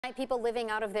People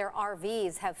living out of their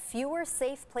RVs have fewer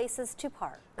safe places to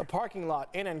park. The parking lot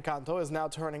in Encanto is now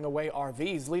turning away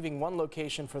RVs, leaving one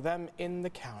location for them in the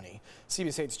county.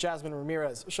 CBS 8's Jasmine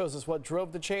Ramirez shows us what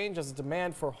drove the change as the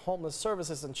demand for homeless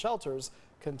services and shelters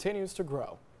continues to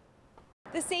grow.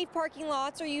 The safe parking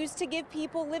lots are used to give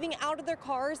people living out of their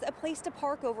cars a place to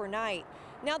park overnight.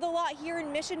 Now the lot here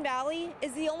in Mission Valley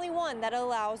is the only one that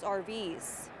allows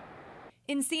RVs.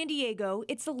 In San Diego,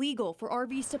 it's illegal for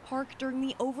RVs to park during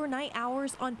the overnight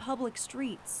hours on public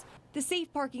streets. The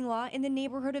safe parking lot in the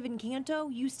neighborhood of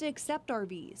Encanto used to accept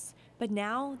RVs, but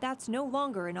now that's no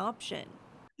longer an option.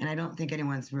 And I don't think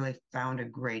anyone's really found a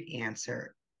great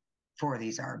answer for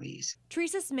these RVs.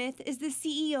 Teresa Smith is the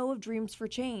CEO of Dreams for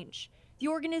Change, the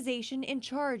organization in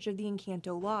charge of the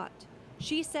Encanto lot.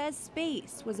 She says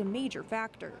space was a major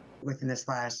factor. Within this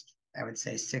last, I would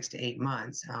say, 6 to 8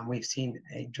 months, we've seen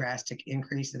a drastic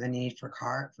increase in the need for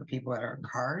people that are in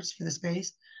cars for the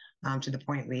space, to the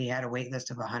point we had a wait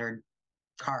list of 100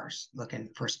 cars looking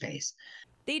for space.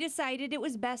 They decided it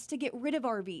was best to get rid of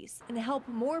RVs and help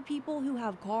more people who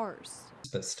have cars.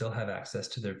 But still have access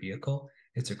to their vehicle.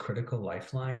 It's a critical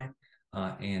lifeline,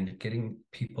 and getting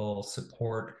people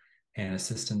support and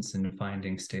assistance in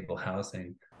finding stable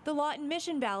housing. The lot in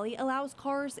Mission Valley allows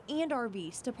cars and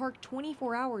RVs to park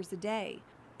 24 hours a day.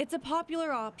 It's a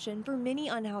popular option for many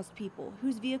unhoused people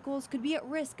whose vehicles could be at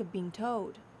risk of being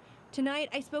towed. Tonight,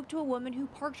 I spoke to a woman who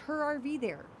parked her RV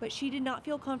there, but she did not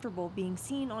feel comfortable being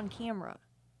seen on camera.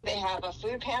 They have a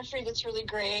food pantry that's really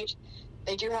great.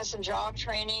 They do have some job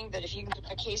training that if you can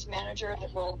get a case manager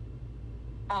that will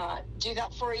do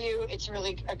that for you, it's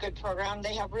really a good program.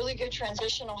 They have really good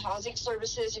transitional housing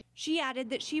services. She added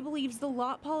that she believes the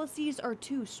lot policies are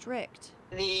too strict.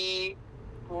 The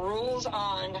rules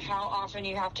on how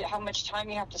much time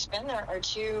you have to spend there are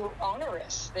too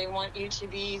onerous. They want you to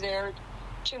be there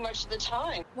too much of the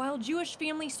time. While Jewish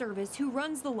Family Service, who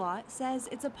runs the lot, says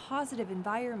it's a positive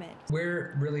environment.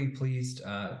 We're really pleased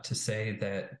to say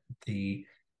that the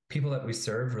people that we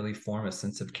serve really form a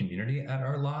sense of community at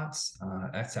our lots.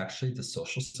 That's actually the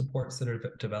social supports that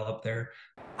are developed there.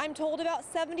 I'm told about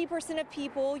 70% of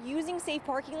people using safe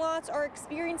parking lots are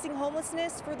experiencing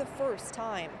homelessness for the first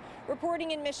time.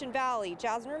 Reporting in Mission Valley,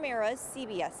 Jasmine Ramirez,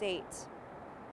 CBS 8.